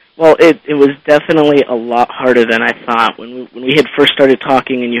 Well, it was definitely a lot harder than I thought. When we had first started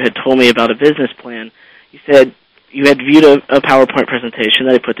talking and you had told me about a business plan, you said you had viewed a PowerPoint presentation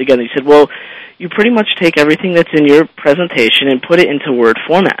that I put together. You said, well, you pretty much take everything that's in your presentation and put it into Word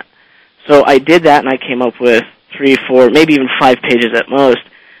format. So I did that, and I came up with 3, 4, maybe even 5 pages at most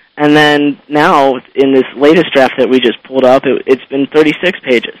And then now, in this latest draft that we just pulled up, it's been 36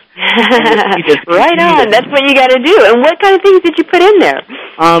 pages. Right on. That's what you got to do. And what kind of things did you put in there?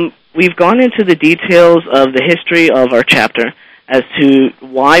 We've gone into the details of the history of our chapter as to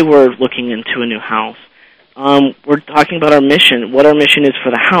why we're looking into a new house. We're talking about our mission, what our mission is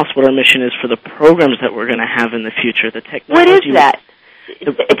for the house, what our mission is for the programs that we're going to have in the future, the technology. What is that?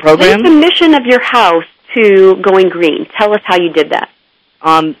 The program? What's the mission of your house to going green? Tell us how you did that.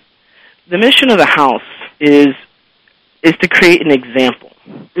 The mission of the house is to create an example.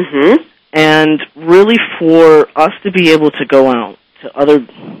 Mm-hmm. And really for us to be able to go out to other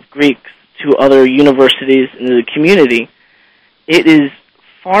Greeks, to other universities in the community, it is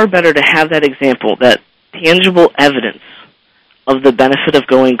far better to have that example, that tangible evidence of the benefit of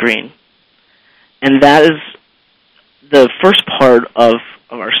going green. And that is the first part of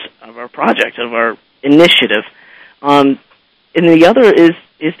our project, of our initiative. And the other is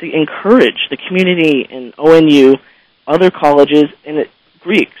to encourage the community in ONU, other colleges, and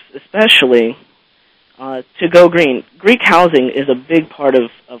Greeks especially, to go green. Greek housing is a big part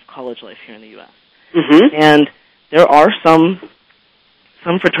of college life here in the U.S. Mm-hmm. And there are some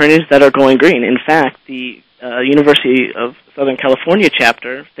fraternities that are going green. In fact, the University of Southern California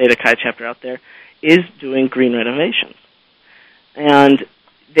chapter, Theta Chi chapter out there, is doing green renovations. And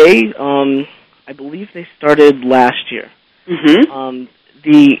they, I believe they started last year. Mm-hmm.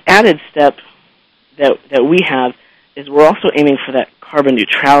 The added step that we have is we're also aiming for that carbon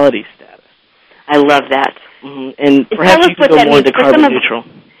neutrality status. I love that. Mm-hmm. And perhaps you can go more into carbon neutral.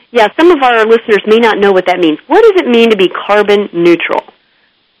 Yeah, some of our listeners may not know what that means. What does it mean to be carbon neutral?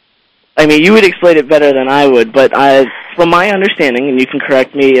 I mean, you would explain it better than I would, but from my understanding, and you can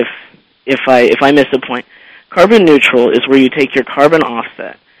correct me if I miss a point, carbon neutral is where you take your carbon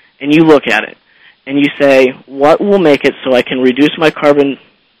offset and you look at it and you say, what will make it so I can reduce my carbon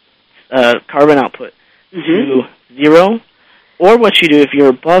output to zero? Or what you do, if you're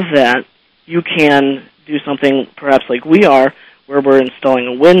above that, you can do something perhaps like we are, where we're installing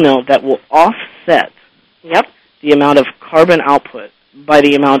a windmill that will offset the amount of carbon output by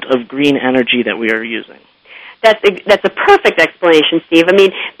the amount of green energy that we are using. That's a perfect explanation, Steve. I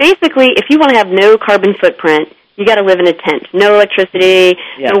mean, basically, if you want to have no carbon footprint, you got to live in a tent. No electricity,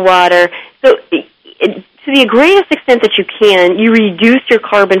 no water. So to the greatest extent that you can, you reduce your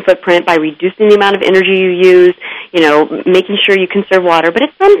carbon footprint by reducing the amount of energy you use, making sure you conserve water. But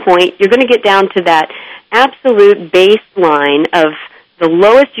at some point, you're going to get down to that absolute baseline of the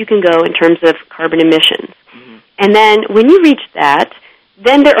lowest you can go in terms of carbon emissions. Mm-hmm. And then when you reach that,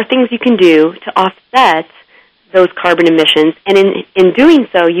 then there are things you can do to offset those carbon emissions, and in doing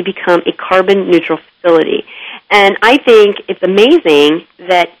so, you become a carbon neutral facility. And I think it's amazing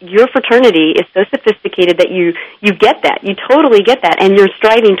that your fraternity is so sophisticated that you get that. You totally get that, and you're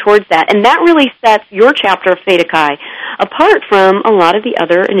striving towards that. And that really sets your chapter of Theta Chi apart from a lot of the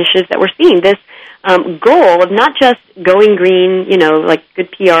other initiatives that we're seeing. This goal of not just going green, like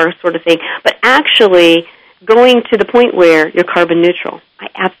good PR sort of thing, but actually going to the point where you're carbon neutral. I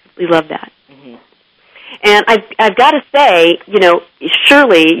absolutely love that. And I've got to say,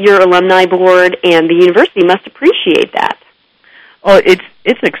 surely your alumni board and the university must appreciate that. Oh, it's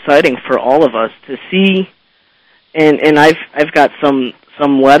exciting for all of us to see, and I've got some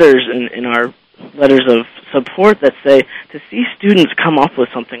letters in our letters of support that say to see students come up with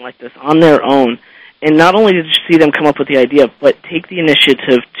something like this on their own, and not only to see them come up with the idea, but take the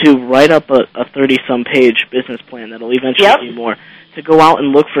initiative to write up a 30-some page business plan that'll eventually be more, to go out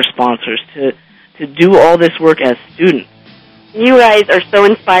and look for sponsors, to do all this work as students. You guys are so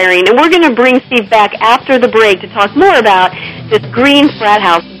inspiring, and we're going to bring Steve back after the break to talk more about this Green Frat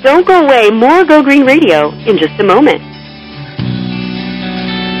House. Don't go away. More Go Green Radio in just a moment.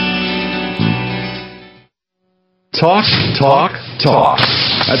 Talk, talk, talk.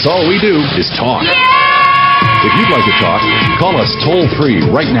 That's all we do is talk. If you'd like to talk, call us toll-free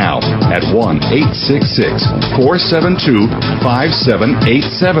right now at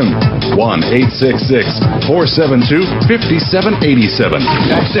 1-866-472-5787. 1-866-472-5787.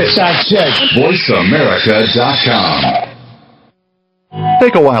 That's it. VoiceAmerica.com.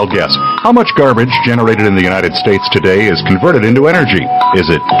 Take a wild guess. How much garbage generated in the United States today is converted into energy? Is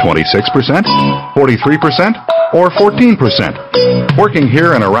it 26%, 43%, or 14%? Working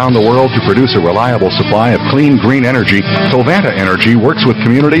here and around the world to produce a reliable supply of clean, green energy, Covanta Energy works with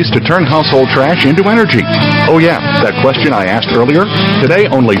communities to turn household trash into energy. Oh yeah, that question I asked earlier? Today,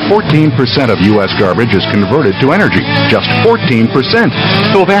 only 14% of U.S. garbage is converted to energy. Just 14%.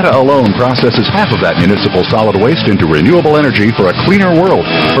 Covanta alone processes half of that municipal solid waste into renewable energy for a cleaner world. world.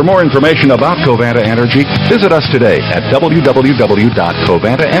 For more information about Covanta Energy, visit us today at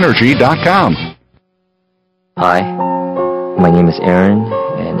www.covantaenergy.com. Hi, my name is Aaron,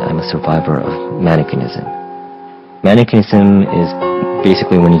 and I'm a survivor of mannequinism. Mannequinism is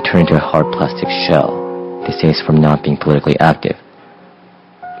basically when you turn into a hard plastic shell. They say it's from not being politically active.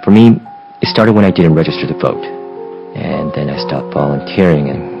 For me, it started when I didn't register to vote. And then I stopped volunteering,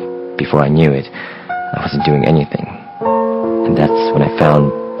 and before I knew it, I wasn't doing anything. And that's when I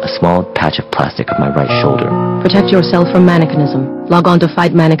found a small patch of plastic on my right shoulder. Protect yourself from mannequinism. Log on to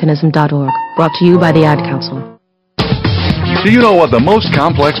fightmannequinism.org. Brought to you by the Ad Council. Do you know what the most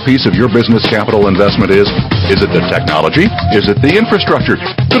complex piece of your business capital investment is? Is it the technology? Is it the infrastructure?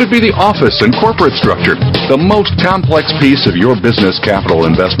 Could it be the office and corporate structure? The most complex piece of your business capital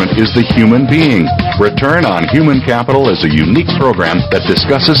investment is the human being. Return on Human Capital is a unique program that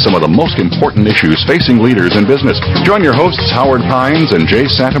discusses some of the most important issues facing leaders in business. Join your hosts Howard Pines and Jay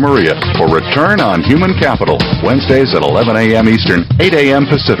Santamaria for Return on Human Capital, Wednesdays at 11 a.m. Eastern, 8 a.m.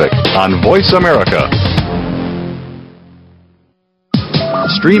 Pacific on Voice America.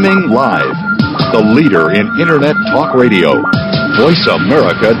 Streaming live, the leader in Internet talk radio,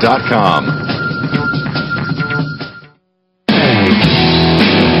 voiceamerica.com.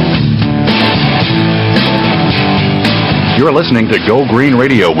 You're listening to Go Green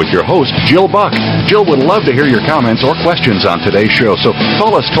Radio with your host, Jill Buck. Jill would love to hear your comments or questions on today's show, so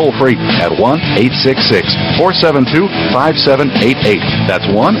call us toll-free at 1-866-472-5788. That's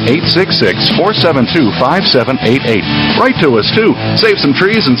 1-866-472-5788. Write to us, too. Save some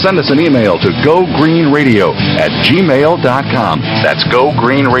trees and send us an email to gogreenradio@gmail.com. That's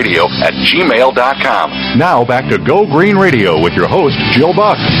gogreenradio@gmail.com. Now back to Go Green Radio with your host, Jill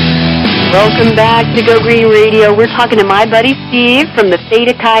Buck. Welcome back to Go Green Radio. We're talking to my buddy Steve from the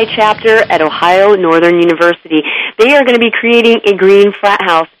Theta Chi chapter at Ohio Northern University. They are going to be creating a Green Frat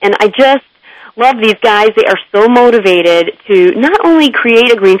House, and I just love these guys. They are so motivated to not only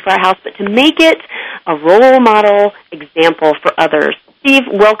create a Green Frat House, but to make it a role model example for others. Steve,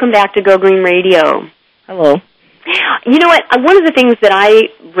 welcome back to Go Green Radio. Hello. You know what? One of the things that I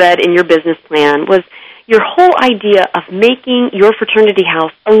read in your business plan was your whole idea of making your fraternity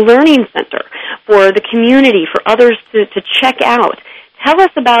house a learning center for the community, for others to check out. Tell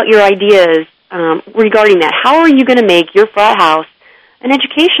us about your ideas regarding that. How are you going to make your frat house an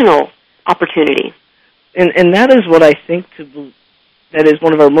educational opportunity? And that is what I think that is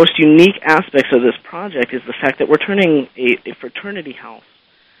one of our most unique aspects of this project, is the fact that we're turning a fraternity house,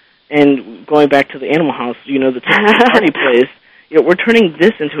 and going back to the animal house, the party place, we're turning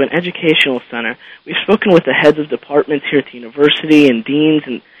this into an educational center. We've spoken with the heads of departments here at the university and deans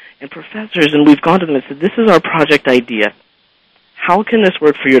and professors, and we've gone to them and said, this is our project idea. How can this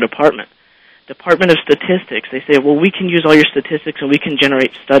work for your department? Department of Statistics, they say, well, we can use all your statistics and we can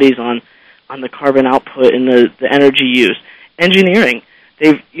generate studies on the carbon output and the energy use. Engineering,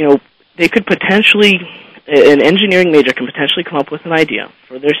 they could potentially, an engineering major can potentially come up with an idea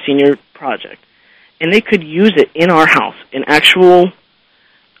for their senior project, and they could use it in our house, in actual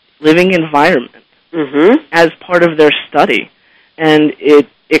living environment, as part of their study. And it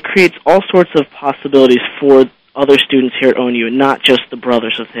creates all sorts of possibilities for other students here at ONU, and not just the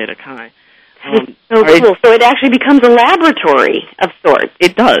brothers of Theta Chi. So cool. So it actually becomes a laboratory of sorts.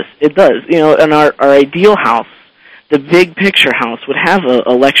 It does. And our ideal house, the big picture house, would have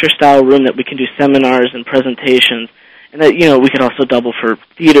a lecture-style room that we can do seminars and presentations, and that, we could also double for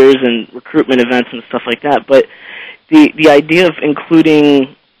theaters and recruitment events and stuff like that. But the idea of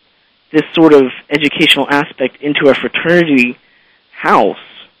including this sort of educational aspect into our fraternity house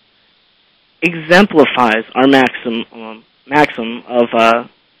exemplifies our maxim of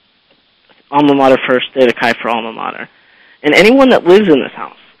alma mater first, Theta Chi for alma mater. And anyone that lives in this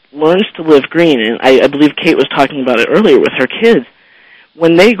house learns to live green, and I believe Kate was talking about it earlier with her kids.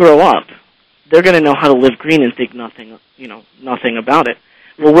 When they grow up, they're going to know how to live green and think nothing about it.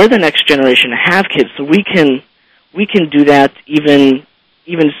 Well, we're the next generation to have kids, so we can do that even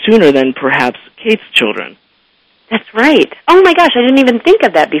sooner than perhaps Kate's children. That's right. Oh my gosh, I didn't even think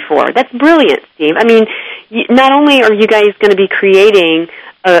of that before. That's brilliant, Steve. I mean, not only are you guys going to be creating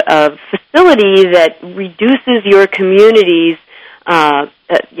a facility that reduces your community's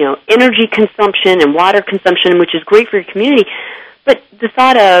energy consumption and water consumption, which is great for your community, but the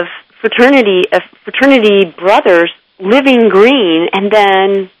thought of fraternity brothers living green and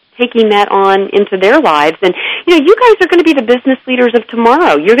then taking that on into their lives. And, you guys are going to be the business leaders of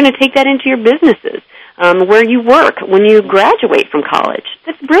tomorrow. You're going to take that into your businesses, where you work when you graduate from college.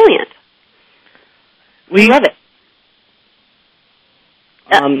 That's brilliant. We love it.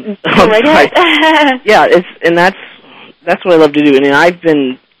 Right ahead. Yeah, that's what I love to do. And I've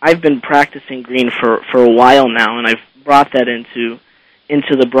been practicing green for a while now, and I've brought that into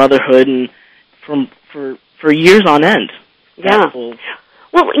the brotherhood and for years on end. Yeah.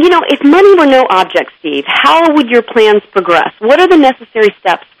 Well, if money were no object, Steve, how would your plans progress? What are the necessary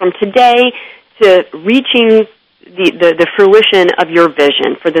steps from today to reaching the fruition of your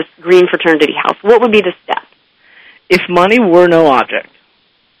vision for this green fraternity house? What would be the steps? If money were no object,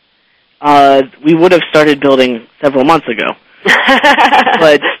 we would have started building several months ago.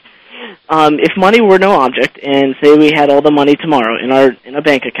 But if money were no object, and say we had all the money tomorrow in a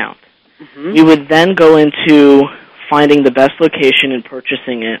bank account, we would then go into finding the best location and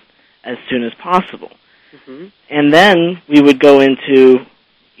purchasing it as soon as possible. And then we would go into,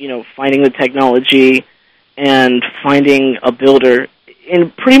 finding the technology and finding a builder.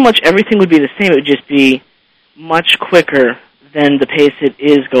 And pretty much everything would be the same. It would just be much quicker than the pace it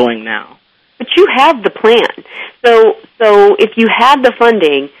is going now. But you have the plan. So if you had the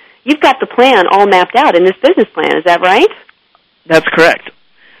funding, you've got the plan all mapped out in this business plan. Is that right? That's correct.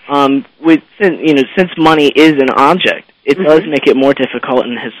 Since money is an object, it does make it more difficult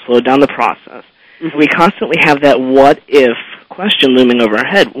and has slowed down the process. We constantly have that what-if question looming over our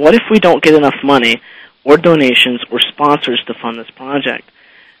head. What if we don't get enough money or donations or sponsors to fund this project?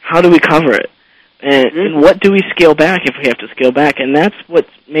 How do we cover it? And what do we scale back if we have to scale back? And that's what's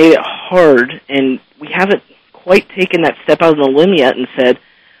made it hard, and we haven't quite taken that step out on the limb yet and said,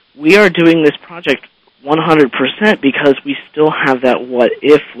 we are doing this project 100% because we still have that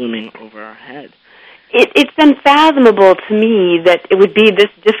what-if looming over our head. It's unfathomable to me that it would be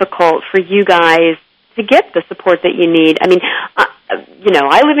this difficult for you guys to get the support that you need. I mean,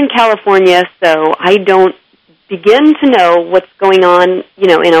 I live in California, so I don't begin to know what's going on,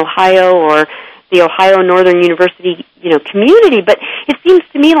 in Ohio or the Ohio Northern University, community. But it seems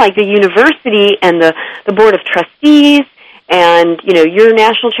to me like the university and the Board of Trustees and, your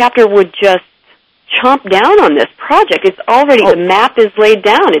national chapter would just chomp down on this project. It's already, the map is laid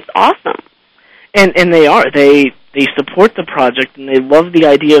down. It's awesome. And they are. They support the project, and they love the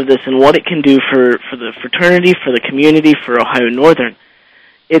idea of this and what it can do for the fraternity, for the community, for Ohio Northern.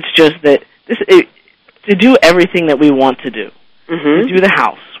 It's just that to do everything that we want to do, to do the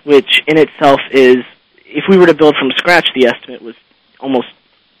house, which in itself is, if we were to build from scratch, the estimate was almost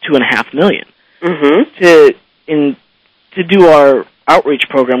 $2.5 million. To do our outreach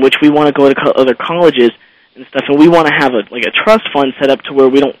program, which we want to go to other colleges and stuff, and we want to have a trust fund set up to where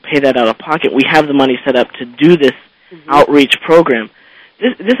we don't pay that out of pocket. We have the money set up to do this outreach program.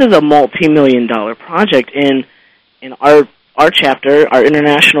 This is a multi-million-dollar project in our chapter, our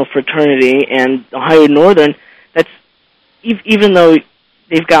international fraternity, and Ohio Northern. That's even though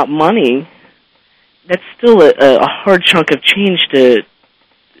they've got money, that's still a hard chunk of change to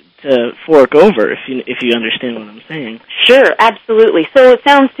fork over, if you understand what I'm saying. Sure, absolutely. So it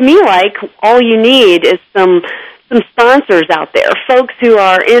sounds to me like all you need is some sponsors out there, folks who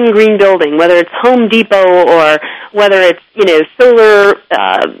are in green building, whether it's Home Depot or whether it's solar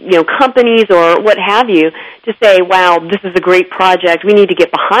companies or what have you, to say, wow, this is a great project. We need to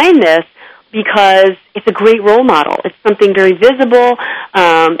get behind this because it's a great role model. It's something very visible,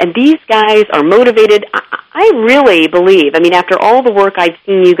 and these guys are motivated. I really believe, after all the work I've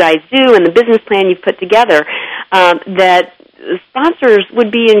seen you guys do and the business plan you've put together, that sponsors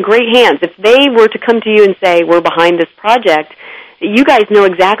would be in great hands. If they were to come to you and say, we're behind this project, you guys know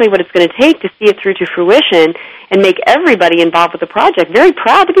exactly what it's going to take to see it through to fruition and make everybody involved with the project very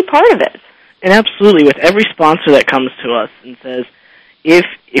proud to be part of it. And absolutely, with every sponsor that comes to us and says, if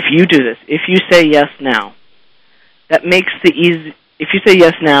you do this, if you say yes now, that makes the easy. If you say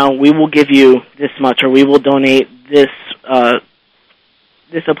yes now, we will give you this much, or we will donate this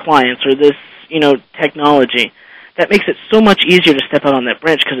this appliance or this technology. That makes it so much easier to step out on that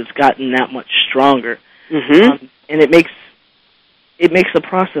branch because it's gotten that much stronger, and it makes the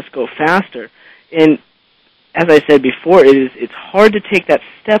process go faster. And as I said before, it's hard to take that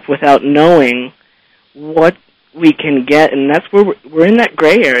step without knowing what we can get, and that's where we're in that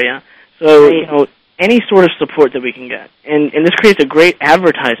gray area. So any sort of support that we can get, and this creates a great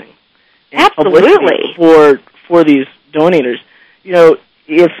advertising and publicity for these donators.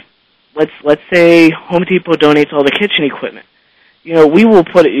 If let's say Home Depot donates all the kitchen equipment, we will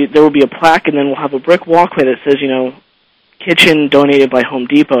put it. There will be a plaque, and then we'll have a brick walkway that says, kitchen donated by Home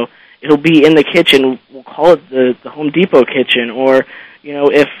Depot. It'll be in the kitchen. We'll call it the Home Depot kitchen, or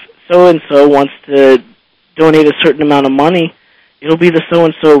if so and so wants to donate a certain amount of money, it'll be the so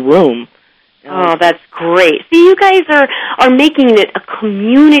and so room. Oh, that's great. See, you guys are making it a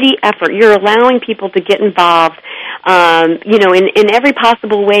community effort. You're allowing people to get involved, in every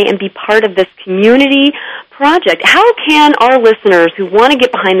possible way and be part of this community project. How can our listeners who want to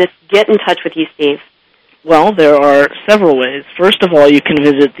get behind this get in touch with you, Steve? Well, there are several ways. First of all, you can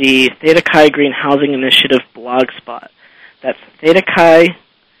visit the Theta Chi Green Housing Initiative blog spot. That's Theta Chi,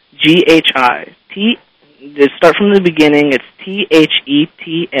 G-H-I. Start from the beginning. It's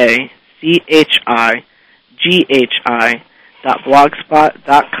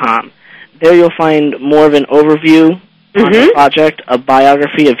TheetaChi.blogspot.com. There you'll find more of an overview on the project, a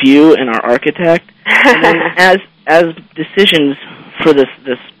biography of you and our architect, and then as decisions for this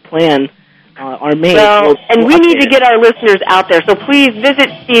plan are made. Well, and we need to get our listeners out there, so please visit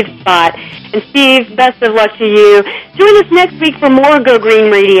Steve's spot. And Steve, best of luck to you. Join us next week for more Go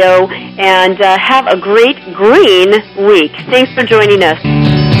Green Radio, and have a great green week. Thanks for joining us.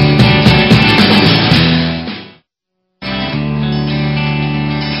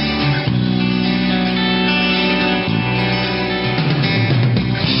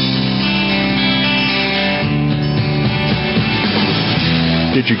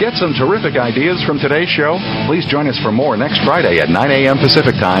 Did you get some terrific ideas from today's show? Please join us for more next Friday at 9 a.m.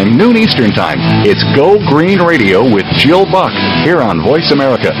 Pacific Time, noon Eastern Time. It's Go Green Radio with Jill Buck here on Voice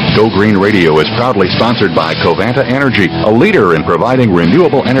America. Go Green Radio is proudly sponsored by Covanta Energy, a leader in providing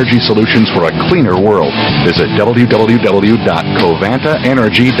renewable energy solutions for a cleaner world. Visit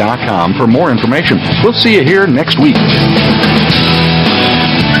www.covantaenergy.com for more information. We'll see you here next week.